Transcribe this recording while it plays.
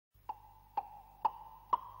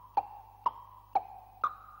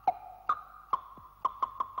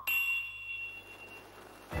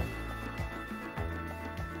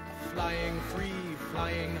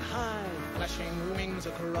flying high, flashing wings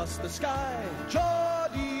across the sky.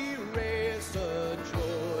 Geordie racer,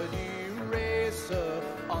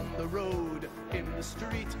 on the road, in the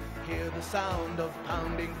street, hear the sound of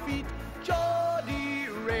pounding feet. Geordie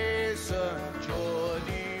racer,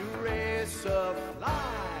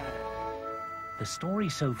 fly. The story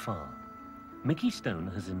so far. Mickey Stone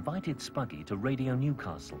has invited Spuggy to Radio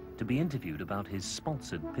Newcastle to be interviewed about his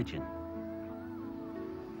sponsored pigeon.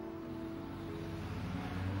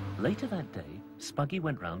 Later that day, Spuggy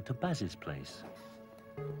went round to Baz's place.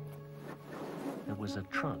 There was a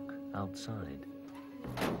truck outside.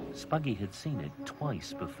 Spuggy had seen it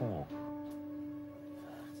twice before.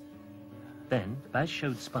 Then Baz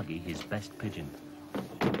showed Spuggy his best pigeon.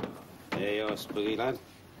 There you are, Spuggy lad.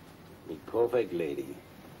 Me perfect lady.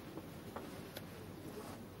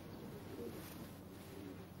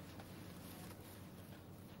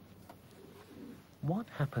 What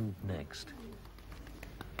happened next?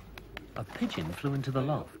 A pigeon flew into the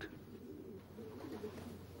loft.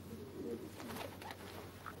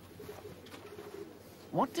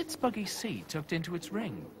 What did Spuggy see tucked into its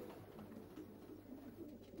ring?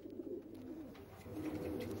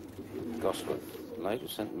 Gosford, night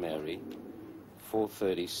of St. Mary,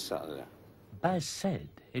 4:30 Saturday. Baz said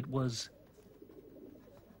it was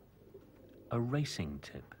a racing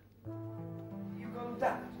tip. You gone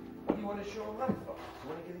daft? What do you want to show that for? You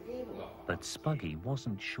want to get a game along? But Spuggy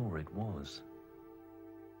wasn't sure it was.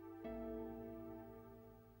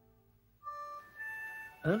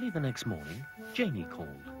 Early the next morning, Jamie called.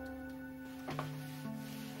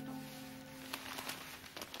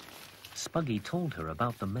 Spuggy told her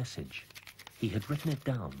about the message. He had written it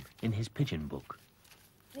down in his pigeon book.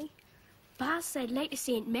 Baz said later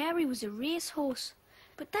St. Mary was a racehorse,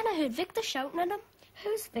 but then I heard Victor shouting at him.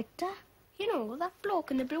 Who's Victor? You know, that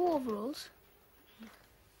bloke in the blue overalls.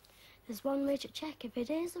 There's one way to check if it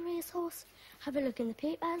is a racehorse. Have a look in the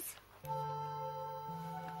papers.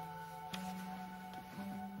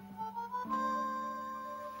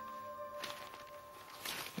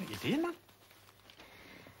 What are you doing, man?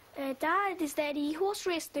 Dad, is there the horse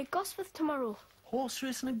race at Gosforth tomorrow? Horse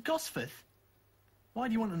racing at Gosforth? Why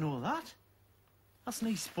do you want to know that? That's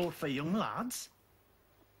nice sport for young lads.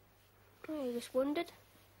 I just wondered.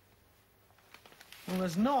 Well,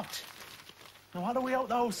 there's not. Now, how do we out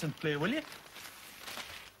the house and play, will you?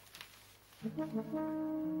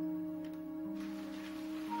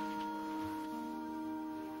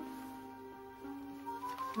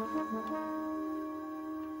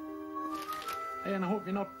 Hey, and I hope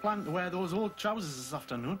you're not planning to wear those old trousers this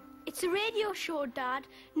afternoon. It's a radio show, Dad.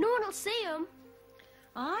 No one will see them.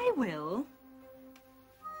 I will.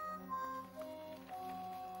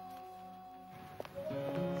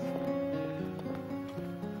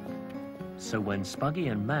 So when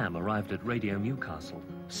Spuggy and Mam arrived at Radio Newcastle,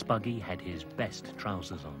 Spuggy had his best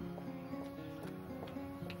trousers on.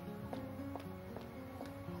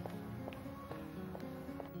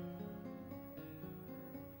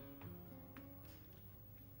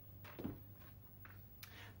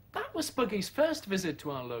 That was Spuggy's first visit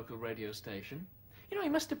to our local radio station. You know, he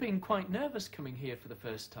must have been quite nervous coming here for the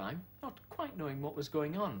first time, not quite knowing what was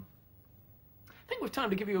going on. I think we've time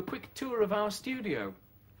to give you a quick tour of our studio.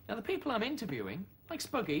 Now, the people I'm interviewing, like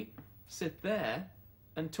Spuggy, sit there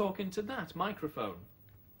and talk into that microphone.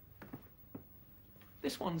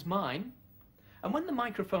 This one's mine, and when the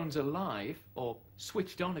microphones are live, or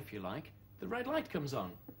switched on if you like, the red light comes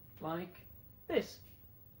on, like this.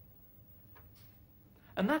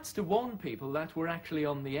 And that's to warn people that we're actually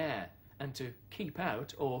on the air, and to keep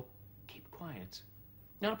out or keep quiet.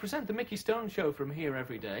 Now, I present the Mickey Stone Show from here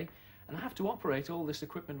every day, and I have to operate all this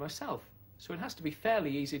equipment myself, so it has to be fairly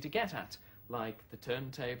easy to get at, like the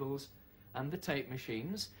turntables and the tape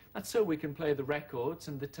machines. That's so we can play the records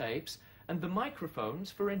and the tapes, and the microphones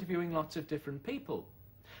for interviewing lots of different people.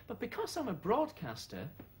 But because I'm a broadcaster,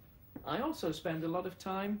 I also spend a lot of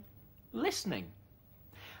time listening.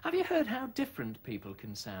 Have you heard how different people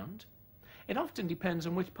can sound? It often depends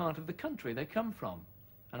on which part of the country they come from.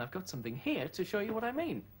 And I've got something here to show you what I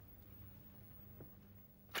mean.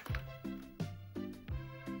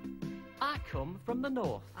 I come from the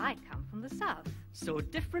north. I come from the south. So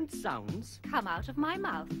different sounds Come out of my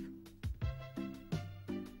mouth.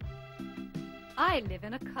 I live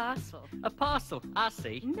in a castle. a parcel, I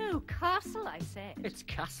see. No, castle, I said. It's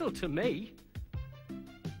castle to me.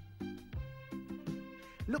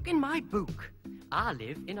 Look in my book. I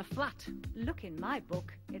live in a flat. Look in my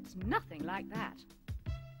book. It's nothing like that.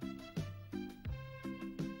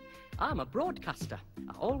 I'm a broadcaster.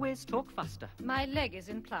 I always talk faster. My leg is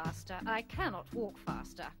in plaster. I cannot walk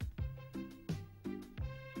faster.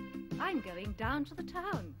 I'm going down to the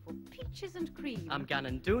town for peaches and cream. I'm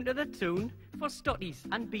ganning down to the town for stotties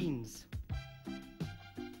and beans.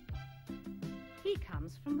 He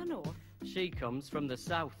comes from the north. She comes from the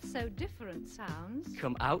south. So different sounds.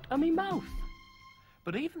 Come out of me mouth.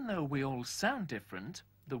 But even though we all sound different,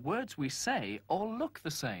 the words we say all look the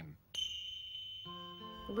same.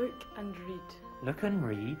 Look and read. Look and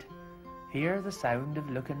read. Hear the sound of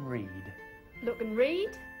look and read. Look and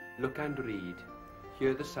read. Look and read.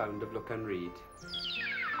 Hear the sound of look and read.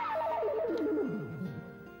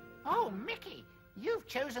 Oh, Mickey, you've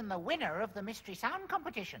chosen the winner of the Mystery Sound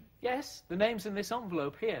competition. Yes, the name's in this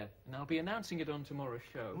envelope here, and I'll be announcing it on tomorrow's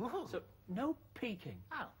show. Ooh. So, no peeking.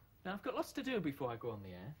 Oh. Now, I've got lots to do before I go on the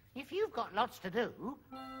air. If you've got lots to do,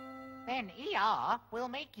 then ER will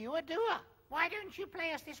make you a doer. Why don't you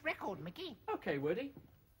play us this record, Mickey? OK, Woody.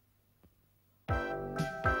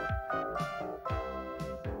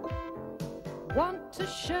 Want to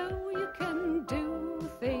show you can do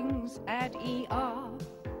things at ER.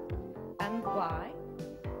 And why?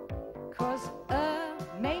 'Cause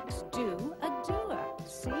makes do a doer,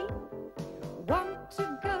 see? Want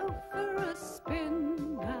to go for a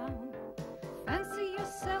spin now? Fancy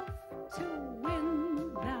yourself to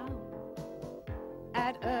win now?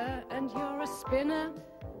 At and you're a spinner.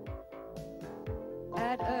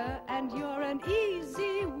 At and you're an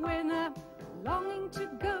easy winner. Longing to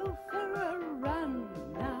go for a run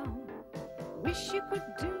now. Wish you could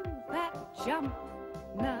do that jump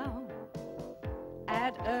now.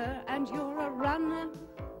 At and you're a runner.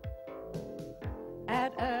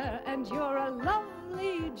 At and you're a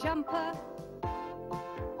lovely jumper.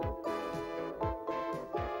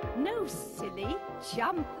 No silly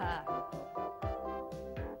jumper.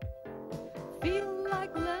 Feel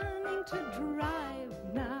like learning to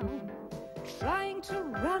drive now. Trying to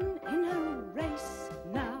run in a race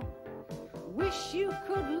now. Wish you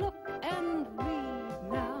could look and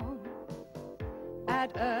read now.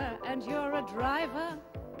 At and you're a driver.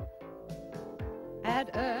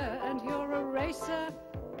 At and you're a racer.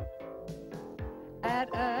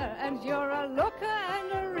 At and you're a looker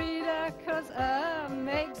and a reader. 'Cause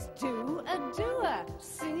makes do a doer,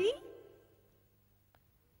 see?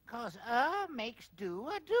 'Cause makes do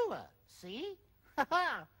a doer, see?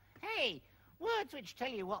 Hey, words which tell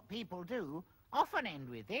you what people do often end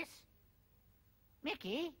with this.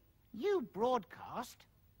 Mickey, you broadcast.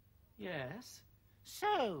 Yes?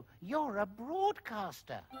 So, you're a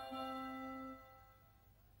broadcaster.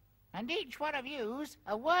 And each one of you's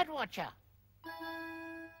a word watcher.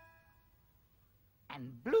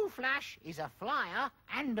 And Blue Flash is a flyer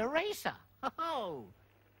and a racer. Ho-ho!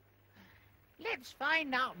 Let's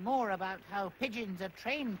find out more about how pigeons are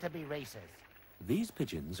trained to be racers. These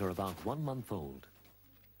pigeons are about 1 month old.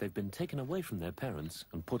 They've been taken away from their parents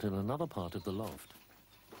and put in another part of the loft.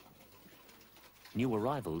 New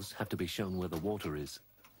arrivals have to be shown where the water is.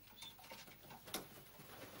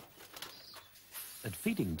 At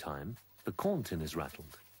feeding time, the corn tin is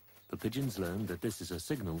rattled. The pigeons learn that this is a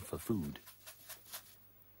signal for food.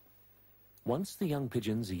 Once the young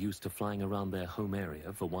pigeons are used to flying around their home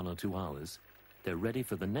area for 1 or 2 hours, they're ready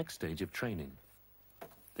for the next stage of training.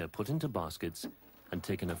 They're put into baskets and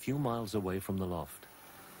taken a few miles away from the loft.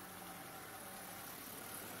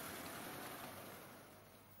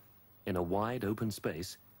 In a wide open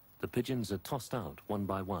space, the pigeons are tossed out one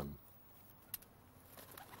by one.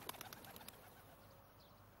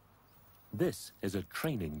 This is a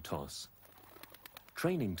training toss.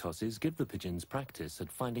 Training tosses give the pigeons practice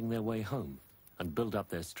at finding their way home and build up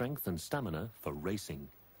their strength and stamina for racing.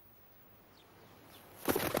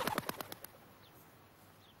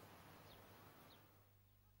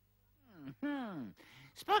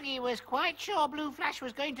 Spuggy was quite sure Blue Flash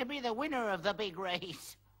was going to be the winner of the big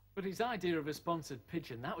race. But his idea of a sponsored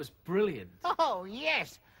pigeon, that was brilliant. Oh,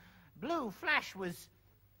 yes. Blue Flash was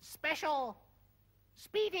special,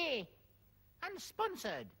 speedy, and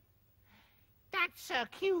sponsored. That's a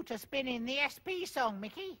cue to spin in the SP song,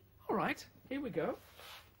 Mickey. All right, here we go.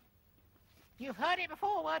 You've heard it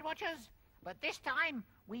before, Word Watchers, but this time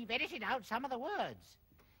we've edited out some of the words.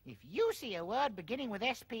 If you see a word beginning with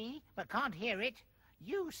SP but can't hear it,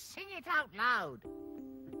 you sing it out loud.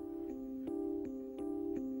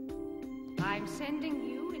 I'm sending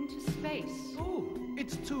you into space. Oh,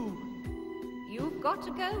 it's too... You've got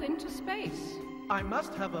to go into space. I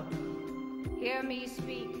must have a... Hear me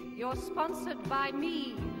speak. You're sponsored by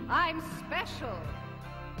me. I'm special.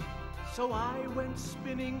 So I went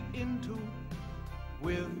spinning into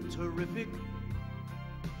with terrific.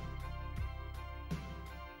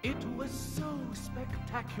 It was so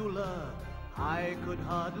spectacular, I could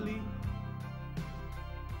hardly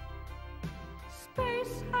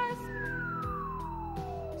Space has,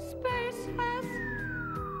 space has,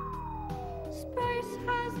 space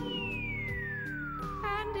has,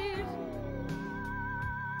 and it.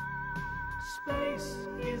 Space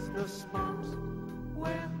is the spot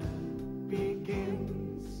where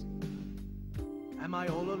begins. Am I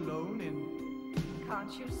all alone in?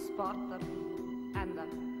 Can't you spot them and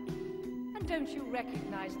them? And don't you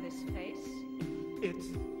recognize this face? It's...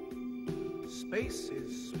 Space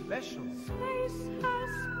is special. Space has,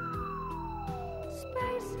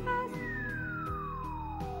 space has,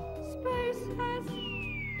 space has,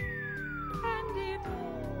 and it.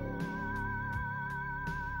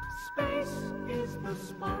 Space is the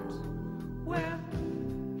spot where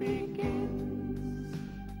begins.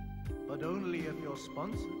 But only if you're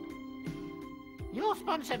sponsored. You'll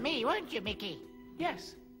sponsor me, won't you, Mickey?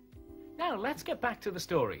 Yes. Now, let's get back to the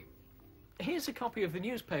story. Here's a copy of the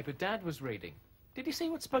newspaper Dad was reading. Did you see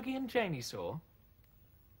what Spuggy and Janie saw?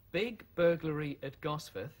 Big burglary at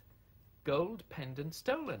Gosforth. Gold pendant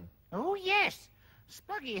stolen. Oh, yes.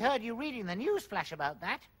 Spuggy heard you reading the news flash about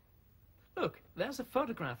that. Look, there's a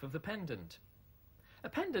photograph of the pendant. A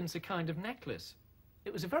pendant's a kind of necklace.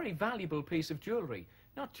 It was a very valuable piece of jewellery,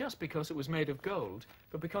 not just because it was made of gold,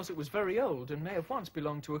 but because it was very old and may have once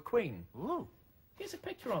belonged to a queen. Ooh. Here's a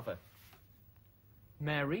picture of her.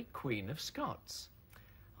 Mary, Queen of Scots. I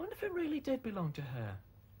wonder if it really did belong to her.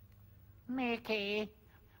 Mickey,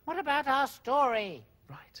 what about our story?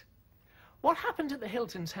 Right. What happened at the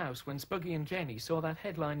Hiltons' house when Spuggy and Jenny saw that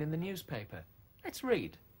headline in the newspaper? Let's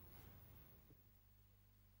read.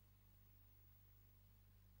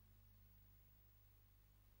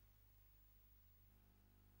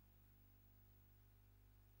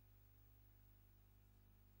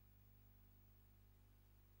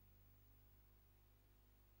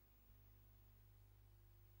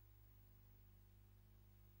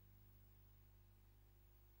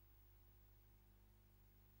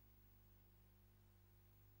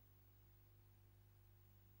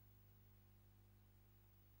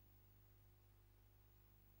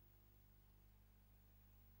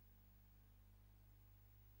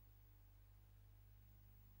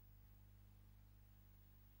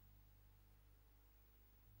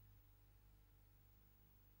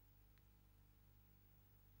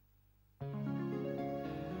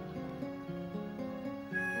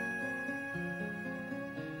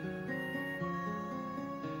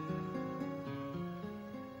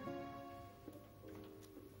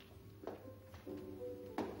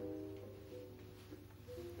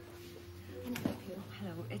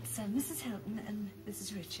 Hello, it's Mrs. Hilton and this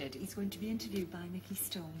is Richard. He's going to be interviewed by Mickey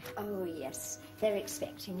Stone. Oh, yes. They're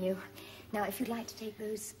expecting you. Now, if you'd like to take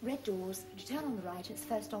those red doors, you turn on the right, it's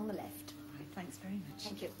first on the left. All right, thanks very much.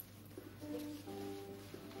 Thank you.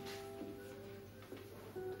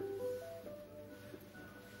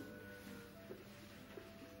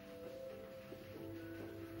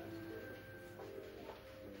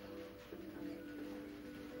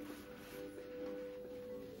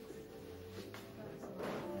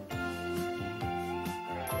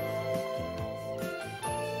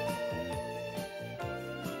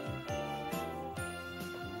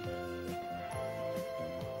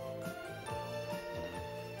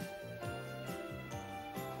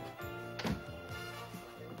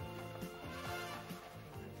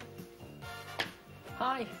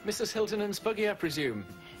 Hi, Mrs. Hilton and Spuggy, I presume.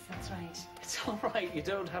 Yes, that's right. It's all right, you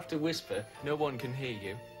don't have to whisper. No one can hear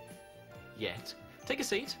you. Yet. Take a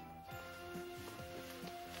seat.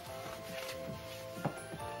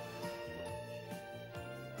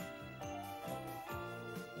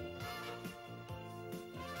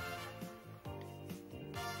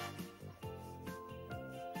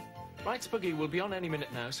 Right, Spuggy, we'll be on any minute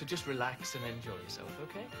now, so just relax and enjoy yourself,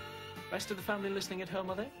 OK? Rest of the family listening at home,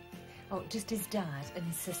 are they? Oh, just his dad and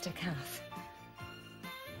his sister Kath.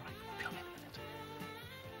 Right, we'll be on in a minute.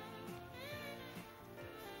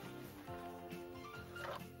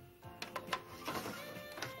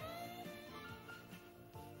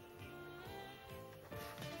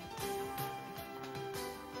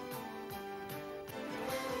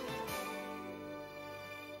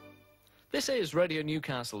 This is Radio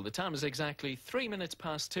Newcastle. The time is exactly 3 minutes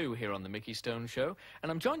past 2 here on the Mickey Stone Show,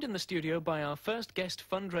 and I'm joined in the studio by our first guest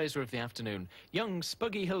fundraiser of the afternoon, young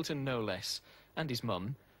Spuggy Hilton, no less, and his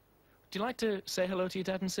mum. Would you like to say hello to your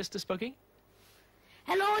dad and sister, Spuggy?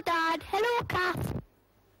 Hello, Dad. Hello, Kath.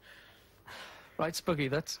 Right, Spuggy,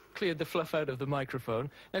 that's cleared the fluff out of the microphone.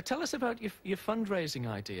 Now, tell us about your fundraising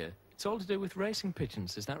idea. It's all to do with racing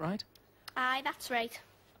pigeons, is that right? Aye, that's right.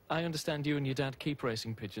 I understand you and your dad keep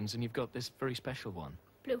racing pigeons, and you've got this very special one.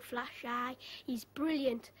 Blue Flash, aye. He's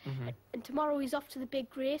brilliant. And tomorrow he's off to the big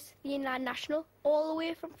race, the Inland National, all the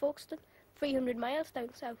way from Folkestone, 300 miles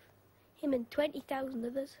down south. Him and 20,000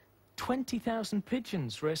 others. 20,000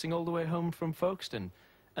 pigeons racing all the way home from Folkestone.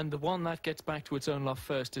 And the one that gets back to its own loft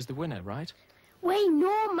first is the winner, right? Wait,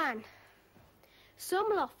 no, man. Some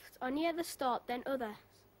lofts are near the start than others,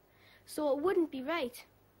 so it wouldn't be right.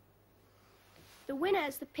 The winner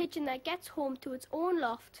is the pigeon that gets home to its own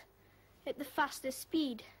loft at the fastest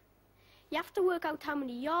speed. You have to work out how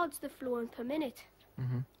many yards they're flowing per minute.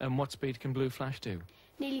 And what speed can Blue Flash do?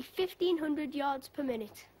 Nearly 1,500 yards per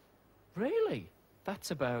minute. Really?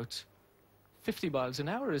 That's about 50 miles an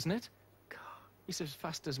hour, isn't it? God, he's as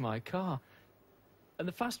fast as my car. And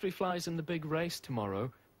the faster he flies in the big race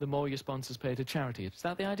tomorrow, the more your sponsors pay to charity. Is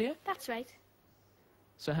that the idea? That's right.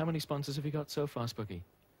 So how many sponsors have you got so far, Spooky?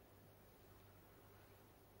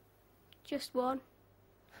 Just one.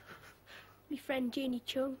 My friend Jeannie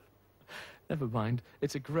Chung. Never mind.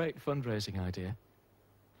 It's a great fundraising idea.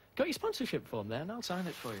 Got your sponsorship form there, and I'll sign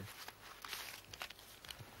it for you.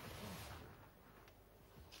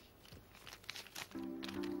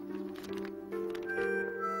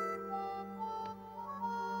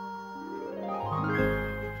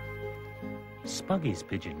 Spuggy's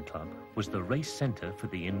Pigeon Club was the race centre for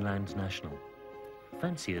the Inland National.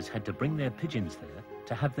 Fanciers had to bring their pigeons there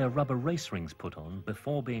to have their rubber race rings put on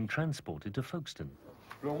before being transported to Folkestone.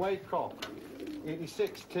 Runway cock,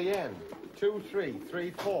 86 TN,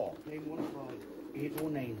 2334. 815,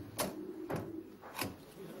 809.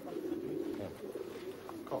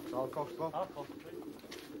 Cocks, all cocks, Bob? All cocks.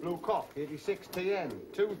 Blue cock, 86 TN,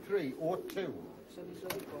 2302.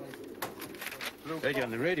 775. Heard you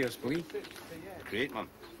on the radio, Spooky. Great, man.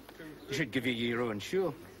 You should give you your own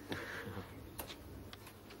show.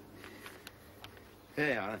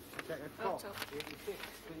 There you are. Of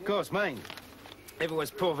course, mine. If it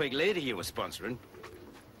was Perfect Lady you were sponsoring,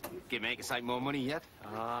 you'd make us like more money yet.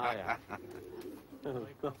 Ah, yeah.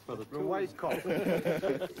 Blue white cock,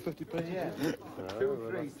 50 TN,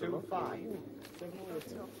 2325.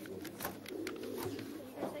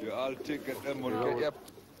 Yeah, I'll take it and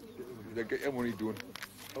get your money doing.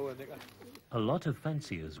 A lot of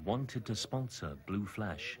fanciers wanted to sponsor Blue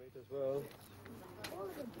Flash.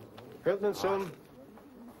 Hilton and Son.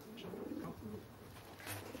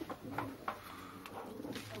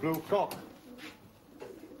 Blue cock.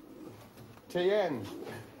 TN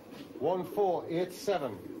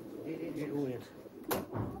 1487. 808.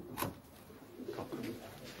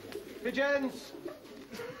 Pigeons.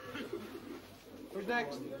 Who's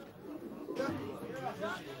next?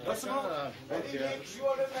 What's the matter?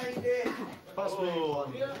 Pass me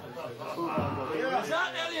one. Was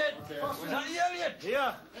that Elliot? Was that the Elliot?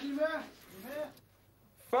 Yeah. Anywhere?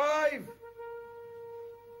 5.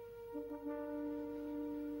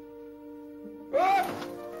 Ah!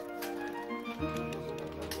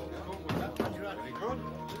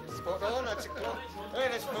 Spot on, that's a clock. Hey,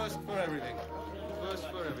 that's first for everything. First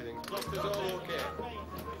for everything. Cluster's all okay.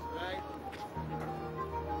 Right.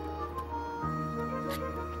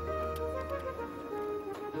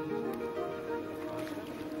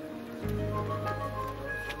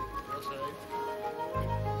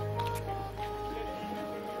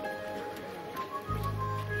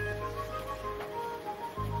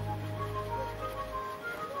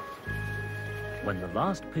 When the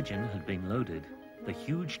last pigeon had been loaded, the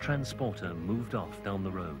huge transporter moved off down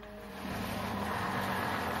the road.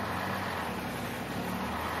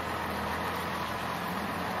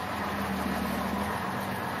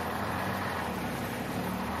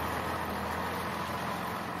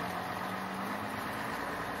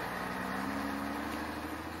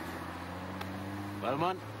 Well,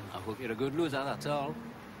 man, I hope you're a good loser, that's all.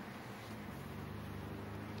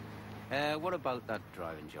 What about that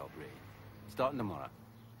driving job, Ray? Starting tomorrow.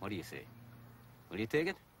 What do you say? Will you take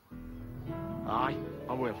it? Aye,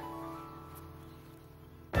 I will.